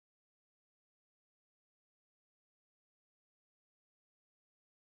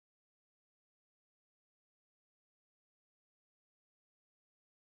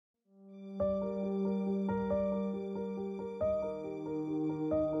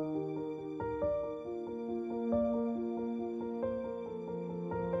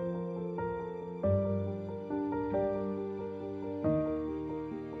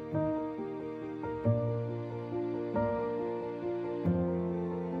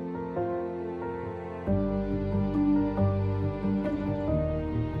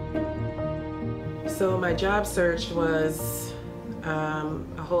So my job search was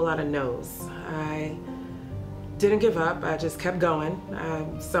a whole lot of no's. I didn't give up, I just kept going.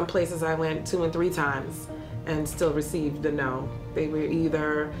 Some places I went 2 and 3 times and still received a no. They were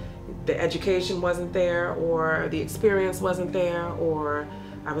either the education wasn't there, or the experience wasn't there, or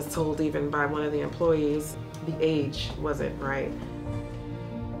I was told even by one of the employees the age wasn't right.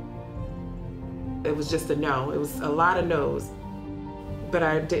 It was just a no. It was a lot of no's. But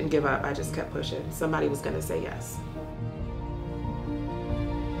I didn't give up, I just kept pushing. Somebody was gonna say yes.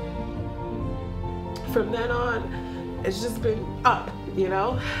 From then on, it's just been up, you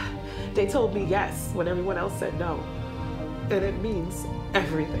know? They told me yes when everyone else said no. And it means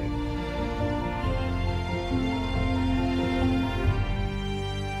everything.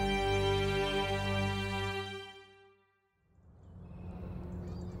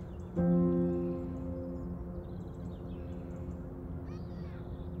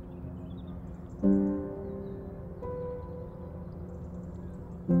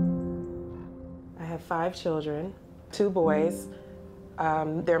 I have 5 children, 2 boys.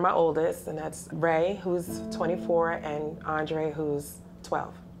 They're my oldest, and that's Ray, who's 24, and Andre, who's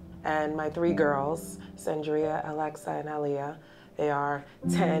 12. And my 3 girls, Sandria, Alexa, and Aliyah, they are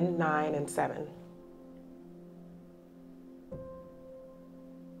 10, 9, and 7.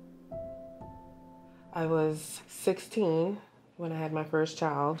 I was 16 when I had my first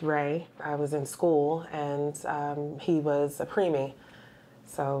child, Ray. I was in school, and he was a preemie.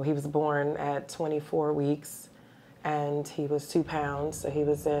 So he was born at 24 weeks, and he was 2 pounds, so he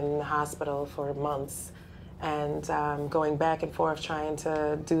was in the hospital for months. And going back and forth trying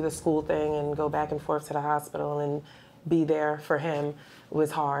to do the school thing and go back and forth to the hospital and be there for him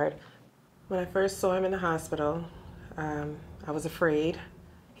was hard. When I first saw him in the hospital, I was afraid.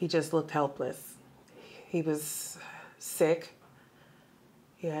 He just looked helpless. He was sick.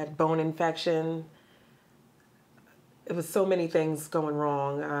 He had bone infection. It was so many things going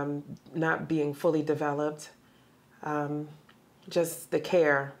wrong, not being fully developed, just the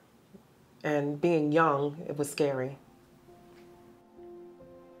care, and being young, it was scary.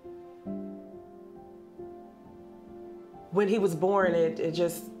 When he was born, it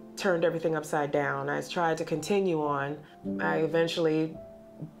just turned everything upside down. I tried to continue on. I eventually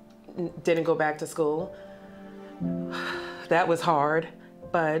didn't go back to school. That was hard,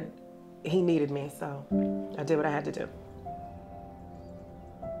 but he needed me, so I did what I had to do.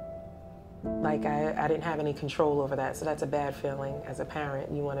 Like, I didn't have any control over that, so that's a bad feeling as a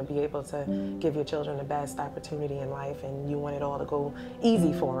parent. You want to be able to give your children the best opportunity in life, and you want it all to go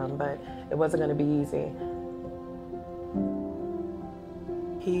easy for them, but it wasn't going to be easy.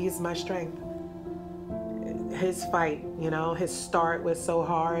 He's my strength. His fight, you know, his start was so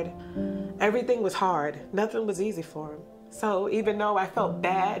hard. Everything was hard. Nothing was easy for him. So even though I felt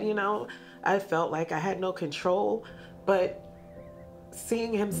bad, you know, I felt like I had no control, but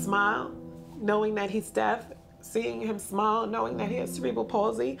seeing him smile, knowing that he's deaf, seeing him smile, knowing that he has cerebral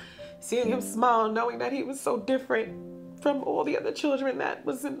palsy, seeing him smile, knowing that he was so different from all the other children that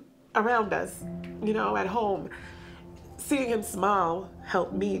was around us, you know, at home. Seeing him smile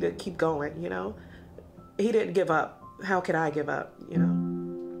helped me to keep going, you know. He didn't give up. How could I give up, you know?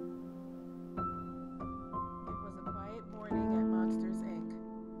 It was a quiet morning at Monsters, Inc.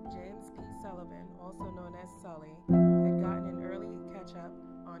 James P. Sullivan, also known as Sully, had gotten an early catch-up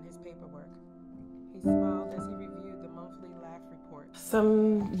on his paperwork. He smiled as he reviewed the monthly laugh report.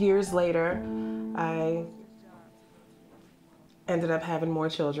 Some years later, I ended up having more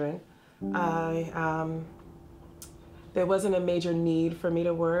children. There wasn't a major need for me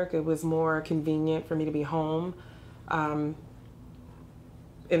to work. It was more convenient for me to be home. In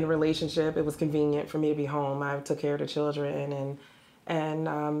the relationship, it was convenient for me to be home. I took care of the children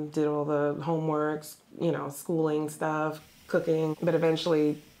and did all the homeworks, you know, schooling stuff, cooking. But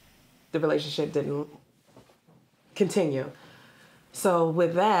eventually, the relationship didn't continue. So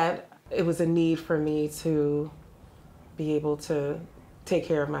with that, it was a need for me to be able to take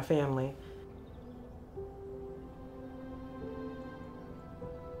care of my family.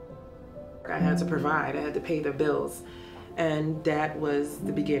 I had to provide, I had to pay the bills. And that was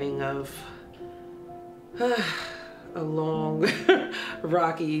the beginning of a long,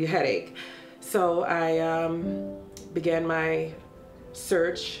 rocky headache. So I began my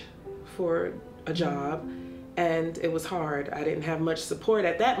search for a job, and it was hard. I didn't have much support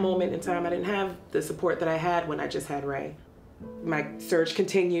at that moment in time. I didn't have the support that I had when I just had Ray. My search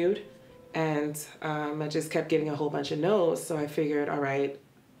continued, and I just kept getting a whole bunch of no's, so I figured, all right,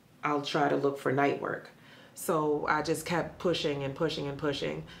 I'll try to look for night work. So I just kept pushing and pushing and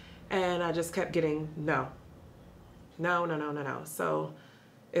pushing, and I just kept getting no. No, no, no, no, no. So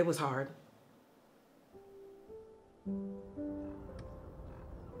it was hard.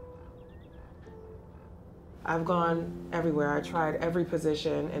 I've gone everywhere. I tried every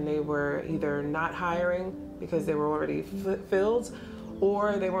position, and they were either not hiring because they were already filled,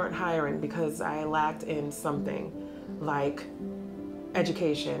 or they weren't hiring because I lacked in something like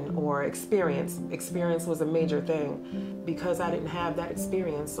education or experience. Experience was a major thing. Because I didn't have that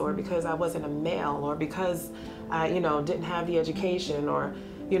experience, or because I wasn't a male, or because I, didn't have the education, or,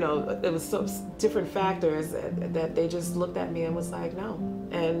 it was so different factors that they just looked at me and was like, no.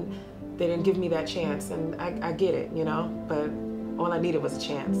 And they didn't give me that chance, and I get it, but all I needed was a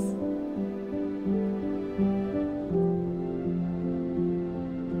chance.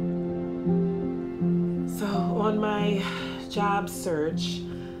 So on my job search,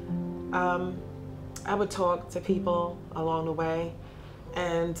 I would talk to people along the way,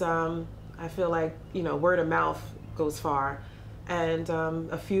 and I feel like, word of mouth goes far. And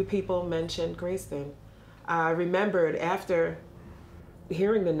a few people mentioned Greyston. I remembered after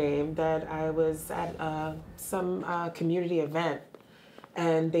hearing the name that I was at some community event,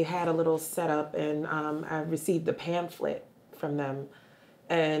 and they had a little setup, and I received a pamphlet from them,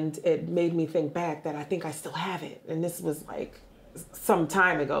 and it made me think back that I think I still have it. And this was like some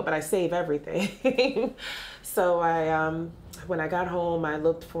time ago, but I save everything. So when I got home, I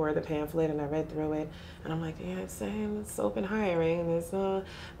looked for the pamphlet and I read through it, and I'm like, yeah, it's saying it's open hiring, and it's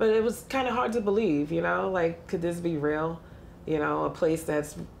but it was kind of hard to believe, like, could this be real? A place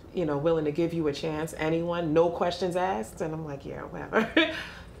that's, willing to give you a chance, anyone, no questions asked. And I'm like, yeah, whatever.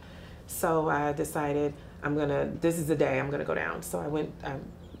 So I decided this is the day I'm gonna go down. So I went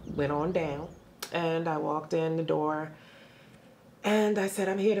on down, and I walked in the door, and I said,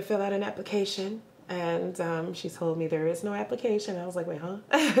 I'm here to fill out an application. And she told me there is no application. I was like, wait, huh?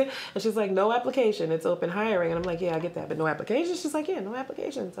 And she's like, no application, it's open hiring. And I'm like, yeah, I get that, but no application? She's like, yeah, no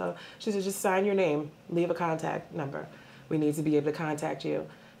application. So she said, just sign your name, leave a contact number. We need to be able to contact you,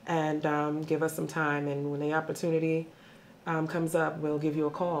 and give us some time. And when the opportunity comes up, we'll give you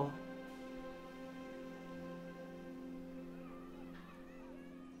a call.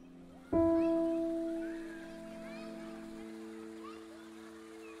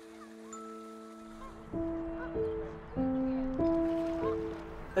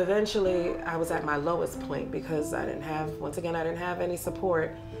 Eventually, I was at my lowest point because I didn't have any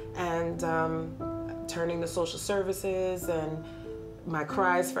support, and turning to social services and my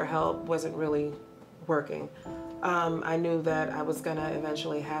cries for help wasn't really working. I knew that I was gonna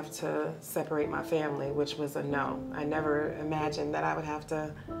eventually have to separate my family, which was a no. I never imagined that I would have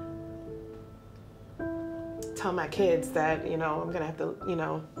to tell my kids that, I'm gonna have to,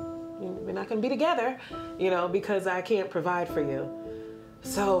 we're not gonna be together, because I can't provide for you.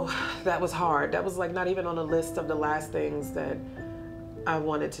 So that was hard. That was like not even on the list of the last things that I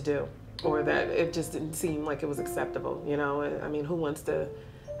wanted to do, or that it just didn't seem like it was acceptable, I mean, who wants to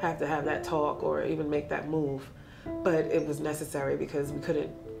have that talk or even make that move? But it was necessary because we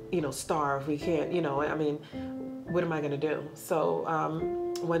couldn't, starve. We can't, I mean, what am I gonna do? So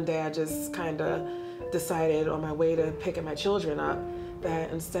one day I just kind of decided on my way to picking my children up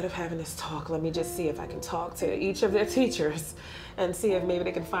that instead of having this talk, let me just see if I can talk to each of their teachers and see if maybe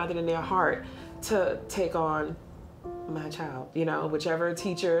they can find it in their heart to take on my child, whichever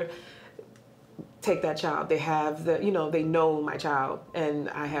teacher, take that child. They have the, they know my child, and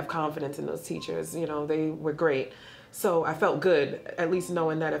I have confidence in those teachers. They were great. So I felt good, at least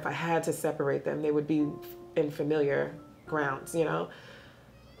knowing that if I had to separate them, they would be in familiar grounds,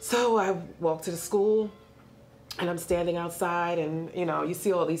 So I walked to the school, and I'm standing outside, and, you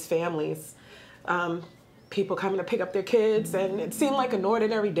see all these families, people coming to pick up their kids, and it seemed like an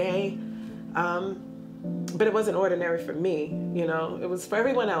ordinary day. But it wasn't ordinary for me, it was for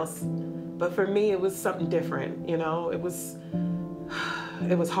everyone else. But for me, it was something different, it was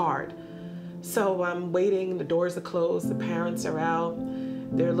hard. So I'm waiting, the doors are closed, the parents are out.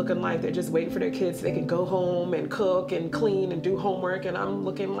 They're looking like they're just waiting for their kids so they can go home and cook and clean and do homework. And I'm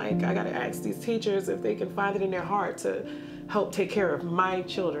looking like I gotta ask these teachers if they can find it in their heart to help take care of my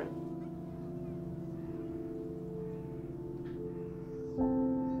children.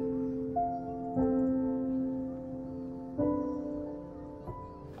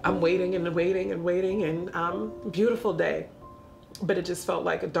 I'm waiting and waiting and waiting, and beautiful day. but it just felt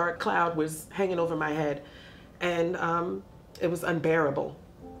like a dark cloud was hanging over my head, and it was unbearable.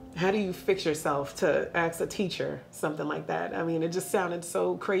 How do you fix yourself to ask a teacher something like that? I mean, it just sounded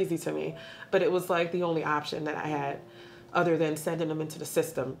so crazy to me, but it was like the only option that I had other than sending them into the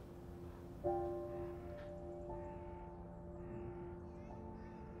system.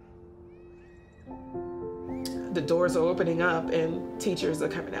 The doors are opening up and teachers are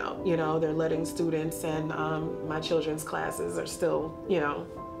coming out, you know, they're letting students, and my children's classes are still, you know,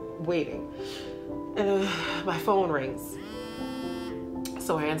 waiting. And my phone rings.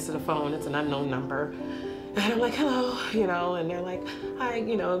 So I answer the phone, it's an unknown number. And I'm like, hello, you know, and they're like, hi,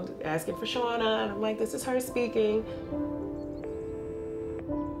 you know, asking for Shawna. And I'm like, this is her speaking.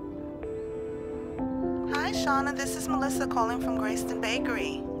 Hi, Shawna, this is Melissa calling from Greyston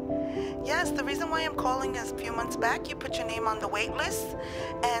Bakery. Yes, the reason why I'm calling is a few months back you put your name on the wait list,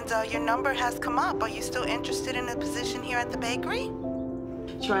 and your number has come up. Are you still interested in a position here at the bakery?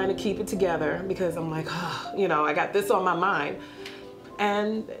 Trying to keep it together because I'm like, oh, you know, I got this on my mind.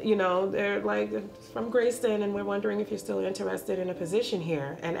 And, you know, they're like, from Greyston, and we're wondering if you're still interested in a position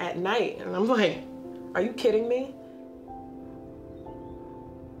here, and at night. And I'm like, are you kidding me?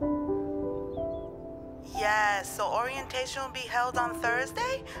 Yes, so orientation will be held on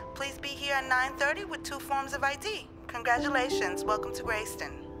Thursday. Please be here at 9:30 with 2 forms of ID. Congratulations, welcome to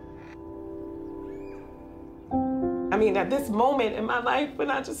Greyston. I mean, at this moment in my life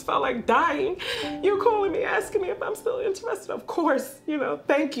when I just felt like dying, you're calling me, asking me if I'm still interested. Of course, you know,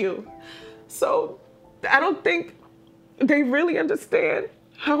 thank you. So I don't think they really understand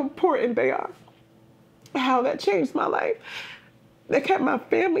how important they are, how that changed my life. They kept my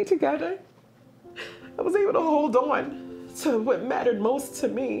family together. I was able to hold on to what mattered most to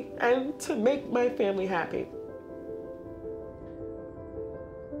me and to make my family happy.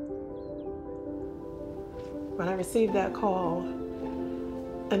 When I received that call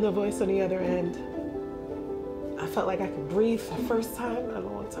and the voice on the other end, I felt like I could breathe for the first time in a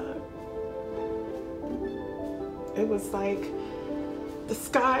long time. It was like the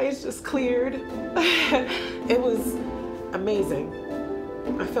skies just cleared. It was amazing.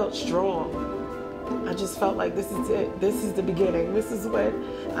 I felt strong. I just felt like this is it. This is the beginning. This is what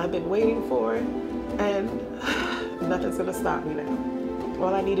I've been waiting for, and nothing's gonna stop me now.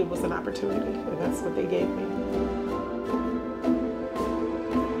 All I needed was an opportunity, and that's what they gave me.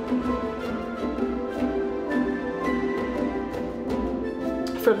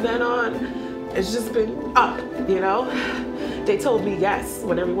 From then on, it's just been up, you know? They told me yes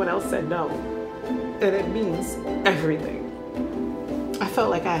when everyone else said no, and it means everything. I felt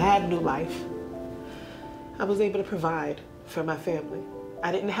like I had new life. I was able to provide for my family.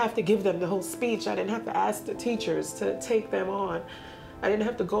 I didn't have to give them the whole speech. I didn't have to ask the teachers to take them on. I didn't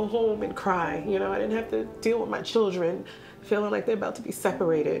have to go home and cry. You know, I didn't have to deal with my children feeling like they're about to be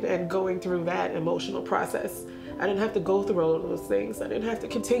separated and going through that emotional process. I didn't have to go through all of those things. I didn't have to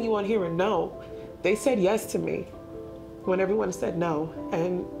continue on hearing no. They said yes to me when everyone said no,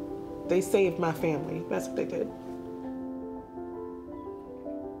 and they saved my family. That's what they did.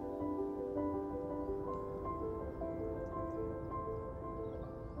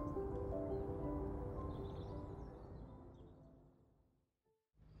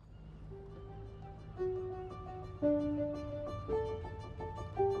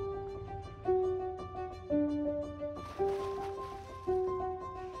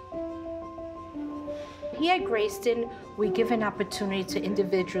 Here at Greyston, we give an opportunity to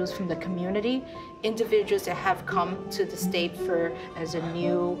individuals from the community, individuals that have come to the state as a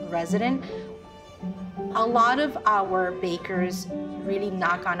new resident. A lot of our bakers really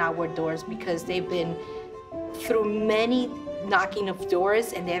knock on our doors because they've been through many knocking of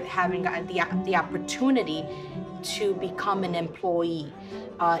doors, and they're having the opportunity to become an employee,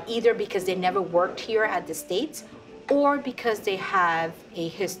 either because they never worked here at the States or because they have a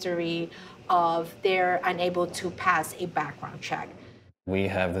history of they're unable to pass a background check. We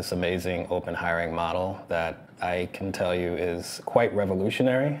have this amazing open hiring model that I can tell you is quite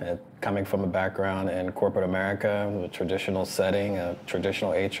revolutionary. Coming from a background in corporate America, a traditional setting, a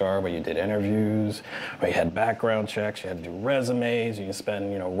traditional HR where you did interviews, where you had background checks, you had to do resumes, you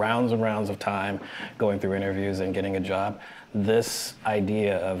spend rounds and rounds of time going through interviews and getting a job. This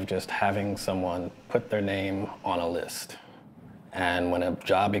idea of just having someone put their name on a list, and when a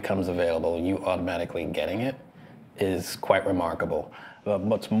job becomes available, you automatically getting it is quite remarkable. But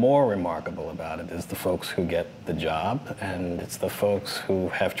what's more remarkable about it is the folks who get the job, and it's the folks who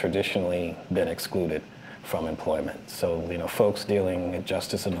have traditionally been excluded from employment. So, folks dealing with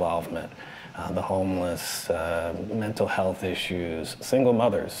justice involvement, the homeless, mental health issues, single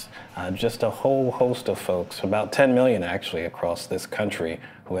mothers, just a whole host of folks, about 10 million actually across this country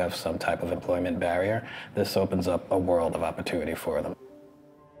who have some type of employment barrier. This opens up a world of opportunity for them.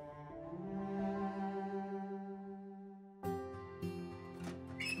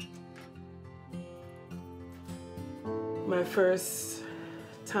 My first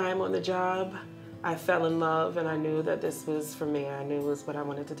time on the job, I fell in love and I knew that this was for me. I knew it was what I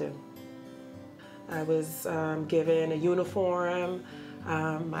wanted to do. I was given a uniform,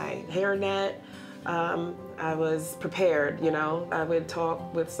 my hairnet. I was prepared, you know. I would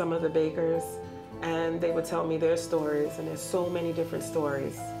talk with some of the bakers and they would tell me their stories, and there's so many different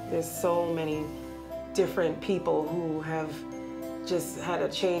stories. There's so many different people who have just had a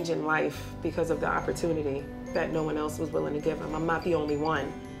change in life because of the opportunity that no one else was willing to give them. I'm not the only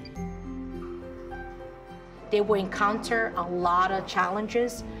one. They will encounter a lot of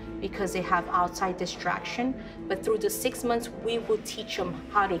challenges because they have outside distraction, but through the 6 months, we will teach them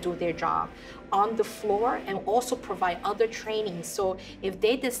how to do their job on the floor and also provide other training. So if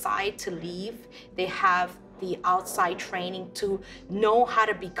they decide to leave, they have the outside training to know how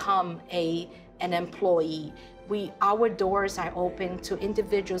to become an employee. Our doors are open to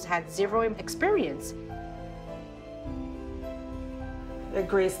individuals who had zero experience. At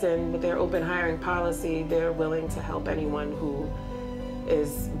Greyston, with their open hiring policy, they're willing to help anyone who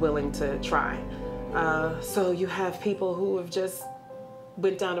is willing to try. So you have people who have just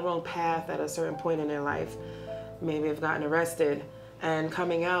went down the wrong path at a certain point in their life, maybe have gotten arrested, and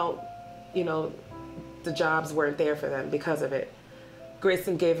coming out, you know, the jobs weren't there for them because of it.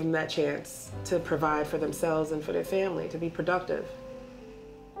 Greyston gave them that chance to provide for themselves and for their family, to be productive.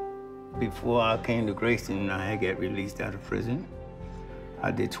 Before I came to Greyston, I had got released out of prison. I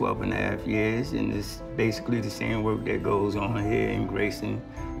did 12.5 years, and it's basically the same work that goes on here in Greyston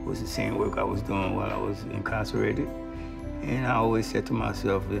was the same work I was doing while I was incarcerated. And I always said to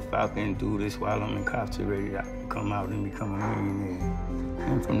myself, if I can do this while I'm incarcerated, I can come out and become a millionaire.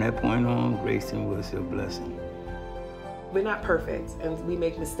 And from that point on, Greyston was a blessing. We're not perfect, and we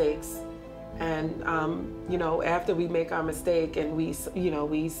make mistakes. And you know, after we make our mistake and we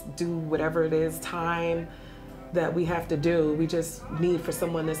do whatever it is, time that we have to do, we just need for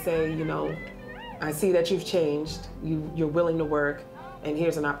someone to say, you know, I see that you've changed, you're willing to work, and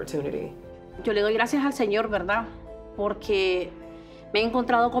here's an opportunity. Yo le doy gracias al Señor, ¿verdad? Porque me he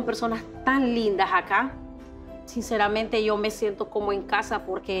encontrado con personas tan lindas acá. Sinceramente, yo me siento como en casa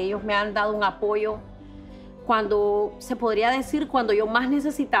porque ellos me han dado un apoyo cuando, se podría decir, cuando yo más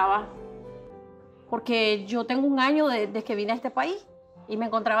necesitaba. Porque yo tengo un año desde que vine a este país y me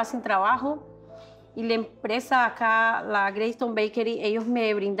encontraba sin trabajo. Y la empresa acá, la Greyston Bakery, ellos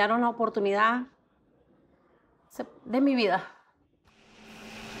me brindaron la oportunidad de mi vida.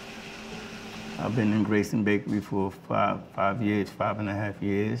 I've been in Greyston Bakery for 5 years, 5.5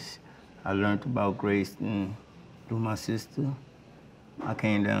 years. I learned about Greyston through my sister. I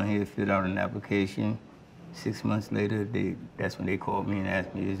came down here, filled out an application. 6 months later, that's when they called me and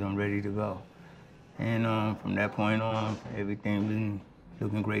asked me if I'm ready to go. And from that point on, everything's been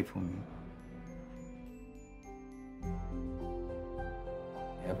looking great for me.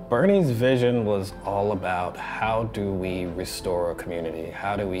 Bernie's vision was all about how do we restore a community?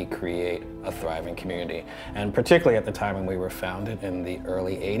 How do we create a thriving community? And particularly at the time when we were founded in the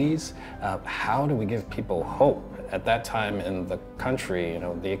early 80s, how do we give people hope? At that time in the country, you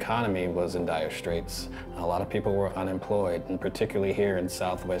know, the economy was in dire straits. A lot of people were unemployed, and particularly here in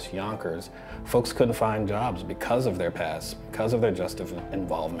Southwest Yonkers, folks couldn't find jobs because of their past, because of their justice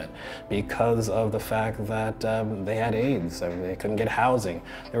involvement, because of the fact that they had AIDS, I mean, they couldn't get housing.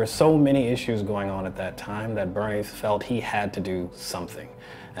 There were so many issues going on at that time that Bernie felt he had to do something.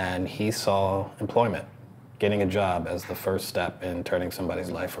 And he saw employment, getting a job as the first step in turning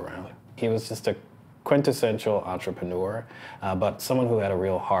somebody's life around. He was just a quintessential entrepreneur, but someone who had a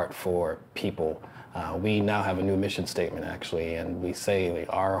real heart for people. We now have a new mission statement, actually, and we say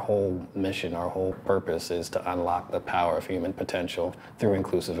our whole mission, our whole purpose is to unlock the power of human potential through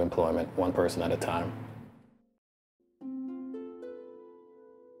inclusive employment, one person at a time.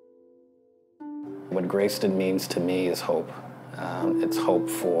 What Greyston means to me is hope. It's hope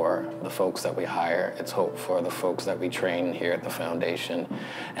for the folks that we hire. It's hope for the folks that we train here at the foundation.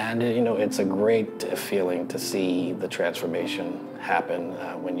 And you know, it's a great feeling to see the transformation happen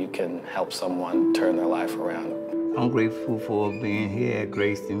when you can help someone turn their life around. I'm grateful for being here at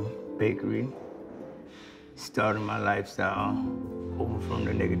Greyston Bakery, starting my lifestyle over from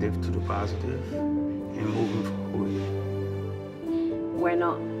the negative to the positive and moving forward.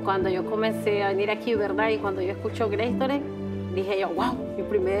 Bueno, cuando yo comencé a venir aquí, ¿verdad? Y cuando yo escucho Greyston, dije yo, wow, mi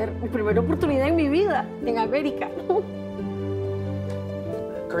primera oportunidad en mi vida en América, ¿no?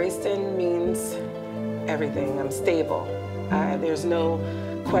 Greyston means everything. I'm stable. There's no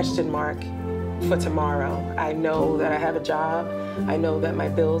question mark for tomorrow. I know that I have a job. I know that my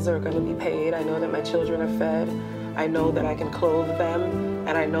bills are going to be paid. I know that my children are fed. I know that I can clothe them.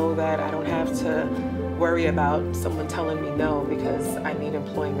 And I know that I don't have to worry about someone telling me no because I need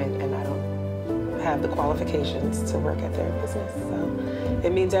employment and I don't have the qualifications to work at their business. So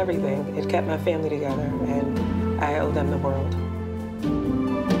it means everything. It kept my family together and I owe them the world.